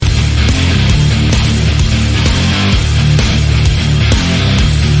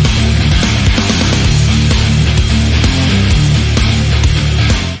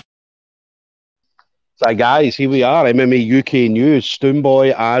So, guys, here we are, MMA UK News.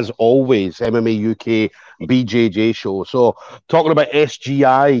 Stoomboy, as always, MMA UK BJJ show. So, talking about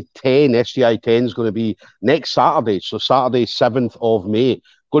SGI 10, SGI 10 is going to be next Saturday. So, Saturday, 7th of May.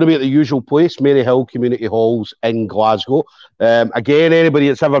 Going to be at the usual place, Maryhill Community Halls in Glasgow. Again, anybody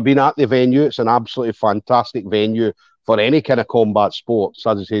that's ever been at the venue, it's an absolutely fantastic venue for any kind of combat sports.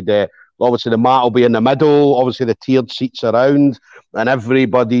 As I said, obviously the mat will be in the middle, obviously the tiered seats around, and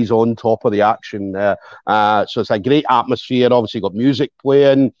everybody's on top of the action. So it's a great atmosphere. Obviously, got music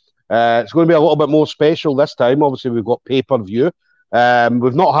playing. It's going to be a little bit more special this time. Obviously, we've got pay-per-view.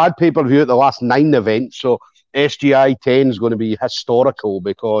 We've not had pay-per-view at the last 9 events, so SGI 10 is going to be historical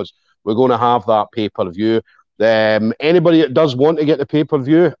because we're going to have that pay-per-view. Anybody that does want to get the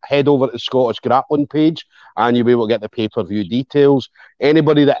pay-per-view, head over to the Scottish Grappling page and you'll be able to get the pay-per-view details.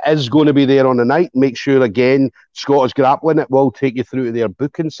 Anybody that is going to be there on the night, make sure, again, Scottish Grappling, it will take you through to their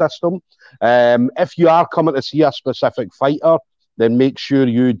booking system. If you are coming to see a specific fighter, then make sure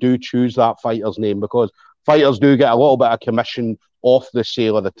you do choose that fighter's name because fighters do get a little bit of commission off the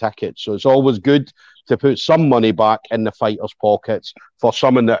sale of the tickets. So it's always good to put some money back in the fighters' pockets for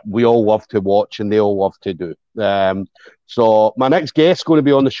someone that we all love to watch and they all love to do. So my next guest is going to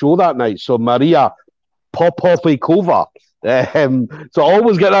be on the show that night. So Maria Popovikova. So I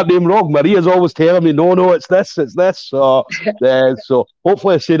always get that name wrong. Maria's always telling me, no, it's this. So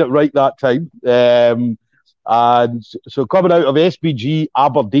hopefully I said it right that time. And so coming out of SBG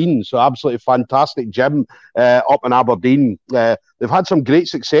Aberdeen, so absolutely fantastic gym up in Aberdeen. They've had some great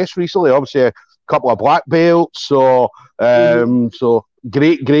success recently. Obviously, a couple of black belts. So so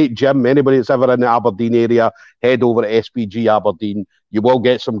great gym. Anybody that's ever in the Aberdeen area, head over to SBG Aberdeen. You will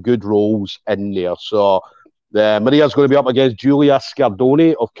get some good roles in there. So Maria's going to be up against Julia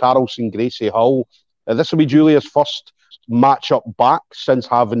Scardone of Carlson Gracie Hull. This will be Julia's first match-up back since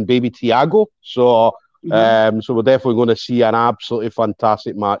having baby Tiago. So so we're definitely going to see an absolutely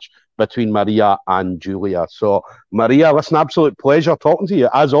fantastic match between Maria and Julia. So Maria, it's an absolute pleasure talking to you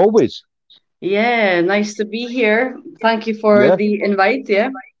as always. Yeah, nice to be here. Thank you for the invite. Yeah.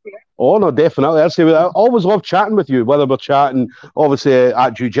 Oh no, definitely. I always love chatting with you, whether we're chatting obviously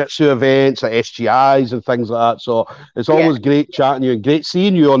at jiu-jitsu events, at SGIs and things like that. So it's always great chatting to you and great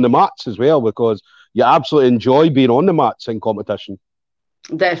seeing you on the mats as well because you absolutely enjoy being on the mats in competition.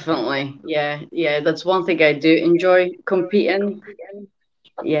 Definitely. Yeah. That's one thing I do enjoy competing.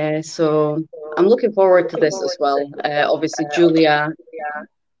 Yeah, so I'm looking forward to this as well. Obviously, Julia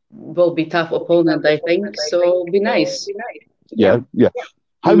will be tough opponent, I think. So it'll be nice. Yeah.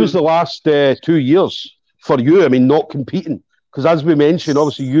 How was the last 2 years for you? I mean, not competing. Because as we mentioned,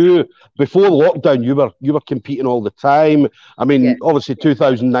 obviously you before lockdown, you were competing all the time. I mean, obviously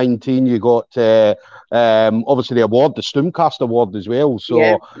 2019 you got obviously the award, the Stoomcast Award as well.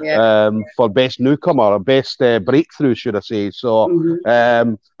 So for best newcomer or best breakthrough, should I say? So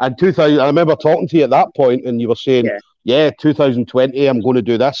and 2000, I remember talking to you at that point, and you were saying, 2020, I'm going to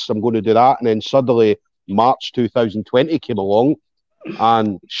do this, I'm going to do that, and then suddenly March 2020 came along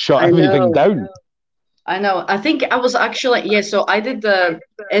and shut everything down. I know. I think I was actually, so I did the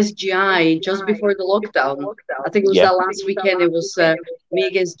SGI just before the lockdown. I think it was that last weekend. It was me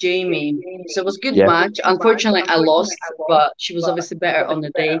against Jamie. So it was a good match. Unfortunately, I lost, but she was obviously better on the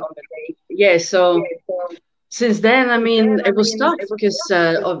day. Yeah, so since then, I mean, it was tough because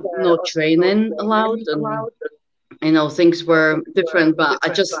of no training allowed and, things were different, but I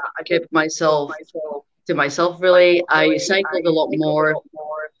just kept myself to myself, really. I cycled a lot more,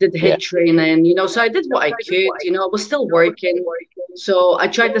 did HIIT training, so I did what I could, I was still working. So I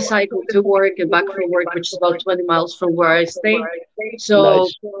tried to cycle to work and back from work, which is about 20 miles from where I stay. So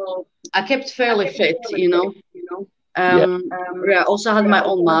I kept fairly fit, I also had my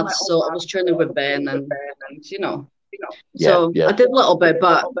own mats, so I was training with Ben and So I did a little bit,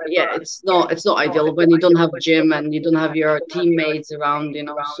 but it's not ideal when you don't have a gym and you don't have your teammates around,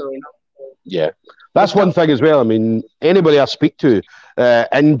 so that's one thing as well. I mean, anybody I speak to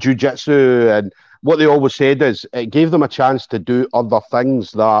in jiu-jitsu, and what they always said is it gave them a chance to do other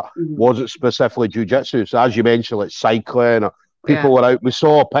things that wasn't specifically jiu-jitsu. So as you mentioned, like cycling, or people were out. We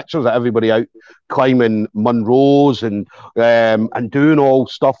saw pictures of everybody out climbing Munros and doing all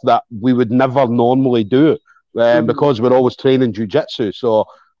stuff that we would never normally do because we're always training jiu-jitsu. So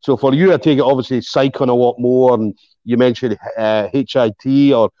for you, I take it obviously cycling a lot more, and you mentioned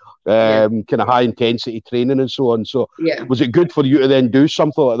HIIT or kind of high intensity training and so on. So was it good for you to then do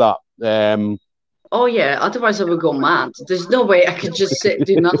something like that? Oh yeah, otherwise I would go mad. There's no way I could just sit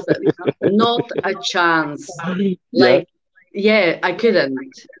do nothing. Not a chance. I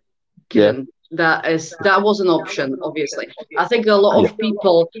couldn't. that was an option, obviously. I think a lot of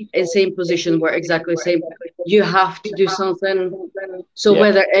people in same position were exactly the same. You have to do something. So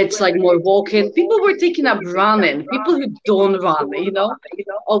whether it's like more walking, people were taking up running, people who don't run,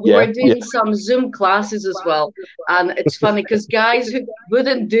 or we were doing some Zoom classes as well. And it's funny because guys who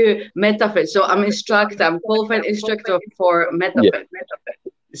wouldn't do MetaFit, so I'm qualified instructor for MetaFit.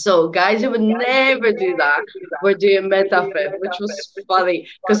 So guys who would never do that were doing MetaFit, which was funny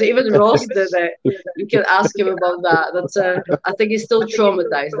because even Ross did it. You can ask him about that. That's I think he's still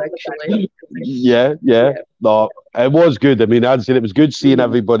traumatized actually. Yeah. No, it was good. I mean, I'd say it was good seeing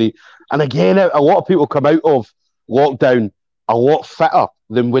everybody. And again, a lot of people come out of lockdown a lot fitter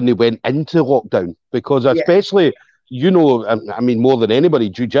than when they went into lockdown because especially, I mean, more than anybody,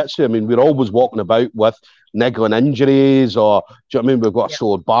 jiu-jitsu, I mean, we're always walking about with niggling injuries or, do you know what I mean? We've got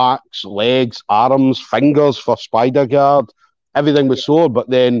sore backs, legs, arms, fingers for spider guard. Everything was sore. But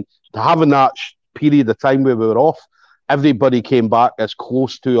then having that period of time where we were off, everybody came back as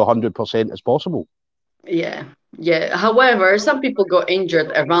close to 100% as possible. Yeah. However, some people got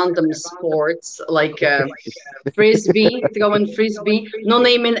injured at random sports like frisbee, throwing frisbee. No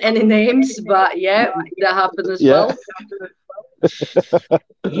naming any names, but that happened as well.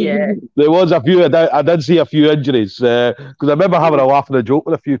 There was a few. I did see a few injuries because I remember having a laugh and a joke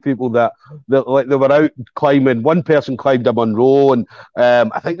with a few people that like they were out climbing. One person climbed a Monroe, and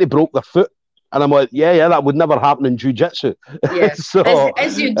I think they broke their foot. And I'm like, yeah, that would never happen in jiu-jitsu. Yeah, so,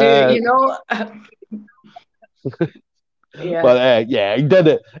 as you do, But he did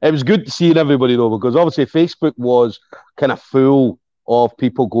it. It was good seeing everybody though, because obviously Facebook was kind of full of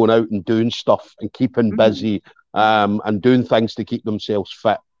people going out and doing stuff and keeping busy, and doing things to keep themselves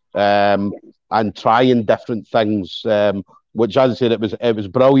fit, and trying different things. Which, as I said, it was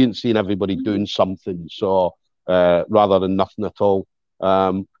brilliant seeing everybody doing something. So rather than nothing at all.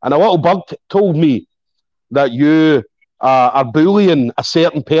 And a little bug told me that you are bullying a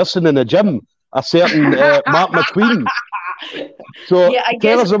certain person in a gym, a certain Mark McQueen. So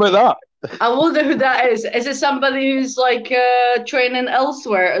tell us about that. I wonder who that is. Is it somebody who's like training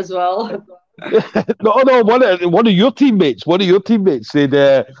elsewhere as well? No, one of your teammates. One of your teammates said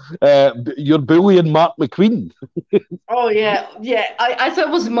you're bullying Mark McQueen. Oh yeah. I thought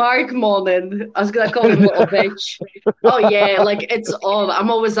it was Mark Monin. I was gonna call him little bitch. Oh yeah, like it's all. I'm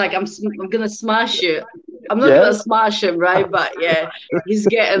always like I'm gonna smash you. I'm not gonna smash him, right? But he's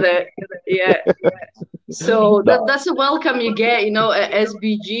getting it. Yeah. So that's a welcome you get, at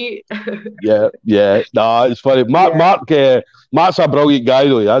SBG. Yeah. No, it's funny. Mark's a brilliant guy,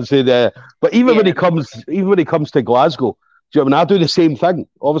 though. I'd say that. But even when he comes to Glasgow, do you know what I mean? I do the same thing.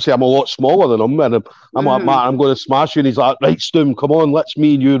 Obviously, I'm a lot smaller than him, and I'm like, Mark, I'm going to smash you. And he's like, right, Stoom, come on, let's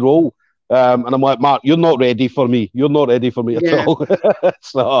me and you roll. And I'm like, Mark, you're not ready for me. You're not ready for me at all.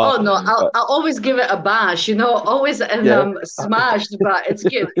 So, oh no, I'll always give it a bash. Always and smashed, but it's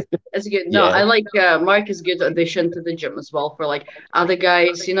good. It's good. No, I like Mark is good addition to the gym as well for like other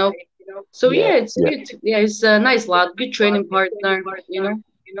guys. So it's good. Yeah, he's a nice lad. Good training partner.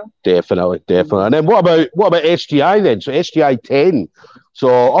 Definitely. And then what about SGI then? So SGI 10. So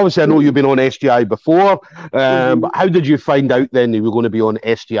obviously I know you've been on SGI before. But how did you find out then you were going to be on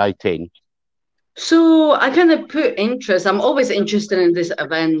SGI 10? So I kind of put interest. I'm always interested in this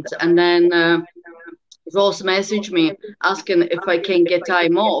event, and then Ross messaged me asking if I can get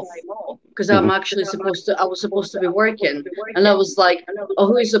time off because I was supposed to be working, and I was like, oh,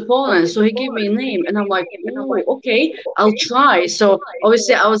 who is the opponent? So he gave me a name, and I'm like, oh, okay, I'll try. So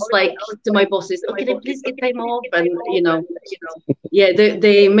obviously I was like to my bosses, oh, can I please get time off? And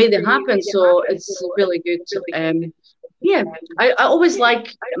they made it happen. So it's really good. I always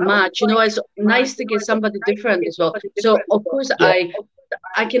like match. It's nice to get somebody different as well. So of course I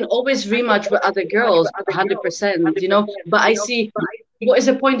can always rematch with other girls, 100%. But I see what is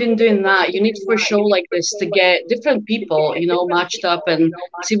the point in doing that? You need for a show like this to get different people, matched up and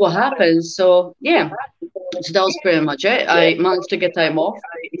see what happens. So so that was pretty much it. I managed to get time off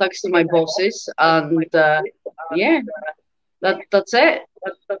thanks to my bosses, and that's it.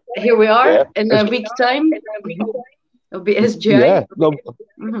 Here we are in a week's time. It'll be SGI. Yeah. Well,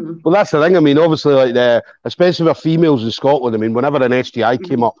 that's the thing. I mean, obviously, like especially with females in Scotland. I mean, whenever an SGI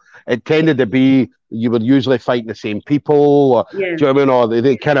came up, it tended to be you were usually fighting the same people, or do you know what I mean? Or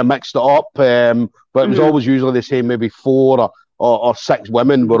they kind of mixed it up. But it was always usually the same. Maybe 4 or 6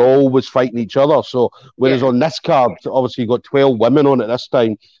 women were always fighting each other. So whereas on this card, obviously you got 12 women on it this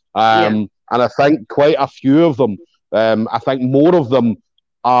time, and I think quite a few of them. I think more of them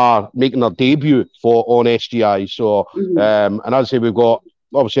are making their debut on SGI. So, and as I say, we've got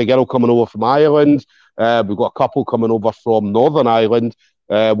obviously a girl coming over from Ireland. We've got a couple coming over from Northern Ireland.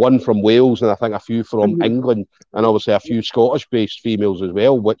 one from Wales, and I think a few from England, and obviously a few Scottish-based females as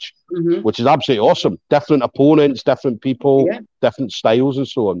well, which is absolutely awesome. Different opponents, different people, different styles, and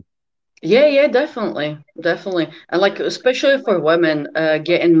so on. Yeah, definitely. And like, especially for women,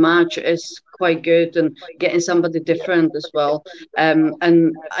 getting match is quite good, and getting somebody different as well.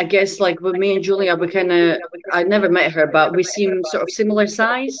 And I guess like with me and Julia, I never met her, but we seem sort of similar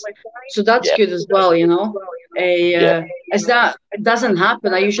size, so that's good as well, you know. As that doesn't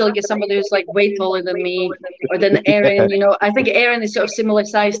happen, I usually get somebody who's like way taller than me, or then Erin. You know, I think Erin is sort of similar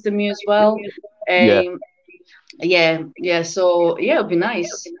size to me as well. Yeah. So yeah, it'll be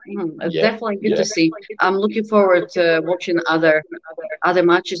nice. It's definitely good to see. I'm looking forward to watching other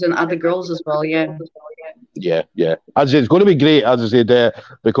matches and other girls as well. Yeah. As I say, it's going to be great, as I said,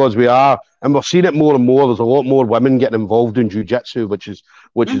 because we are, and we're seeing it more and more. There's a lot more women getting involved in jiu-jitsu, which is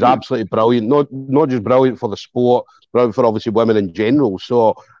absolutely brilliant. Not just brilliant for the sport, brilliant for obviously women in general.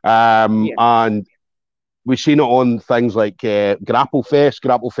 So, and we've seen it on things like Grapple Fest.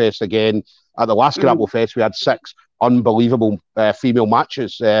 Grapple Fest again. At the last Grapple Fest, we had 6 unbelievable female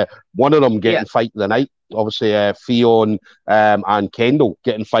matches. One of them getting fight of the night. Obviously, Fionn and Kendall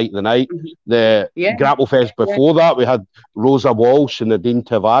getting fight of the night. The Grapple Fest before that, we had Rosa Walsh and Nadine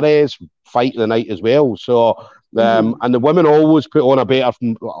Tavares fight of the night as well. So, and the women always put on a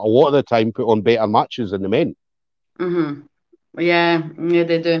lot of the time, put on better matches than the men. Yeah,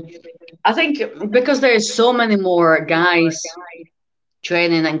 they do. I think because there's so many more guys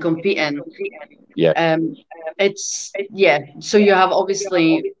training and competing. So you have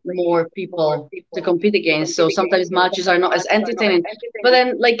obviously more people to compete against, so sometimes matches are not as entertaining, but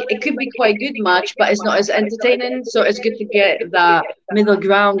then like it could be quite good match, but it's not as entertaining, so it's good to get that middle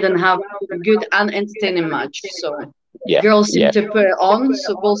ground and have a good and entertaining match. So girls seem to put it on,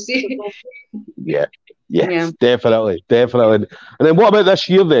 so we'll see. Definitely. And then what about this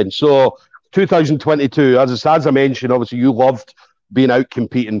year then? So 2022, as I mentioned, obviously you loved being out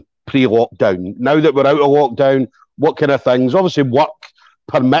competing pre-lockdown. Now that we're out of lockdown, what kind of things, obviously work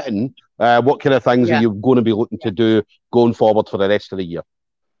permitting, what kind of things are you going to be looking to do going forward for the rest of the year?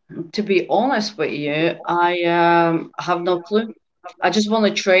 To be honest with you, I have no clue. I just want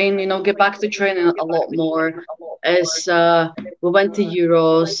to train, get back to training a lot more. As we went to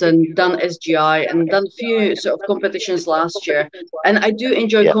Euros and done SGI and done a few sort of competitions last year, and I do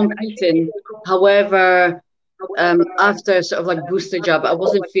enjoy competing. However, after sort of like booster job, I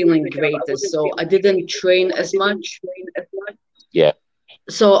wasn't feeling great, so I didn't train as much.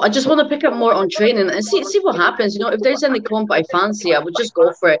 So I just want to pick up more on training and see what happens. If there's any comp I fancy, I would just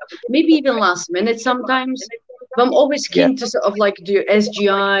go for it. Maybe even last minute sometimes. But I'm always keen to sort of like do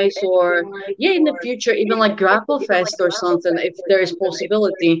SGIs or in the future even like Grapple Fest or something if there is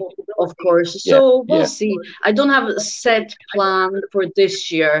possibility, of course. So we'll see. I don't have a set plan for this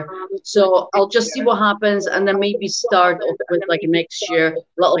year, so I'll just see what happens and then maybe start off with like next year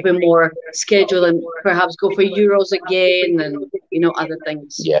a little bit more schedule and perhaps go for Euros again and other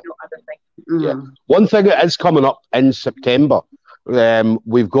things. One thing that is coming up in September.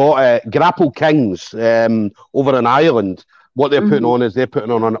 We've got Grapple Kings over in Ireland. What they're putting on is they're putting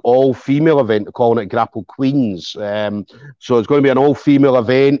on an all-female event, calling it Grapple Queens. So it's going to be an all-female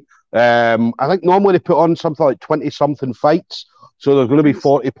event. I think normally they put on something like 20-something fights. So there's going to be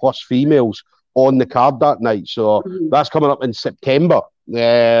 40-plus females on the card that night. So that's coming up in September.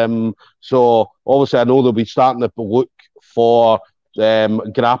 So obviously I know they'll be starting to look for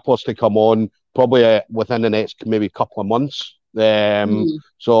grapplers to come on probably within the next maybe couple of months.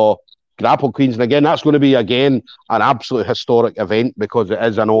 So Grapple Queens, and again that's going to be an absolute historic event because it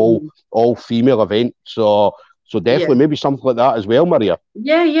is an all female event, so definitely maybe something like that as well, Maria.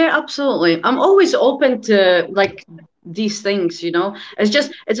 Absolutely. I'm always open to like these things,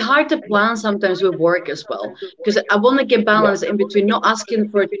 it's hard to plan sometimes with work as well because I want to get balance in between not asking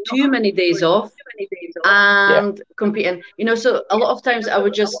for too many days off and competing, so a lot of times I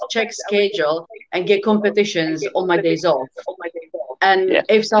would just check schedule and get competitions on my days off. And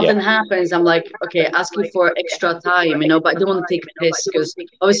if something happens, I'm like, okay, asking for extra time, but I don't want to take a piss because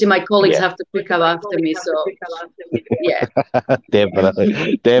obviously my colleagues have to pick up after me. So,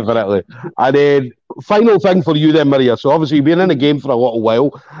 definitely. And then final thing for you then, Maria. So obviously you've been in the game for a little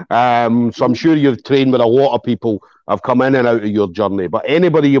while. So I'm sure you've trained with a lot of people have come in and out of your journey. But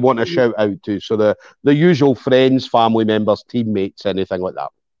anybody you want to shout out to? So the usual friends, family members, teammates, anything like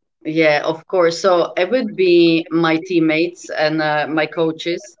that. Yeah, of course. So it would be my teammates and my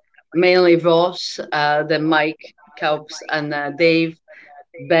coaches, mainly Ross, then Mike, Kaups, and Dave,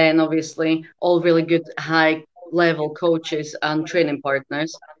 Ben, obviously, all really good high-level coaches and training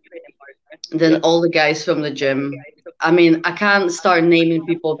partners. Then all the guys from the gym, I mean, I can't start naming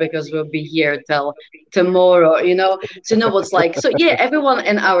people because we'll be here till tomorrow, you know. So you know what's like. So yeah, everyone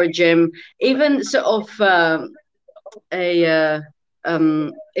in our gym, even sort of a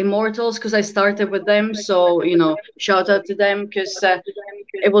Immortals, because I started with them. So you know, shout out to them because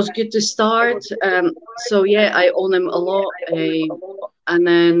it was good to start. So yeah, I owe them a lot. And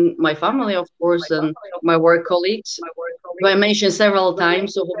then my family, of course, and my work colleagues, who I mentioned several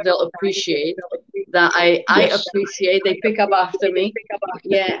times. So hope they'll appreciate that. I Yes. appreciate they pick up after me.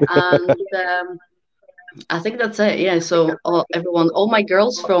 Yeah, and I think that's it. Yeah. So everyone, all my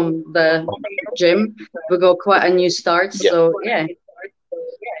girls from the gym, we got quite a new start. Yeah. So yeah,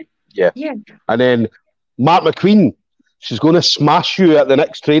 Yeah. yeah. And then Mark McQueen, she's going to smash you at the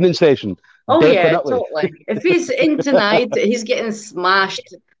next training session. Oh yeah, Definitely. totally. If he's in tonight, he's getting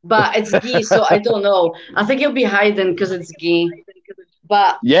smashed. But it's Guy, so I don't know. I think he'll be hiding because it's Guy.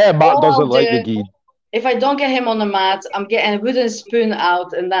 But Yeah, Mark all doesn't I'll like the do, gi. if I don't get him on the mat, I'm getting a wooden spoon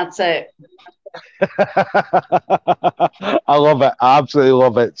out, and that's it. I love it. I absolutely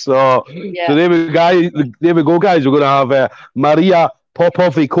love it. So Yeah. there we go, guys. We're going to have Maria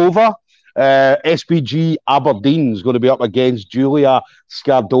Popovikova. SPG Aberdeen is going to be up against Julia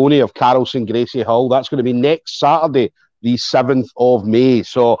Scardoni of Carlson Gracie Hall. That's going to be next Saturday, the 7th of May.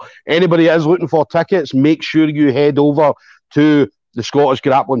 So anybody that is looking for tickets, make sure you head over to the Scottish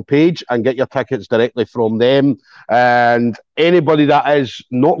Grappling page and get your tickets directly from them. And anybody that is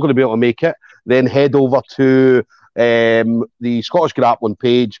not going to be able to make it, then head over to the Scottish Grappling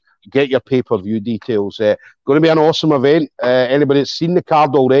page, get your pay-per-view details. Going to be an awesome event. Anybody that's seen the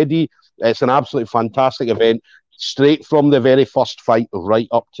card already, it's an absolutely fantastic event, straight from the very first fight right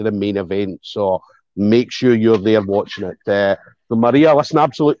up to the main event. So make sure you're there watching it. So Maria, it's an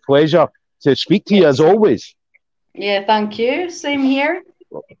absolute pleasure to speak to you as always. Yeah, thank you. Same here.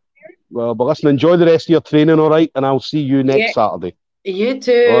 Well, but listen, enjoy the rest of your training, all right? And I'll see you next Saturday. You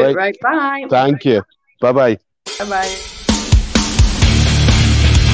too. All right. Right. Bye. Thank you. Bye-bye. Bye-bye.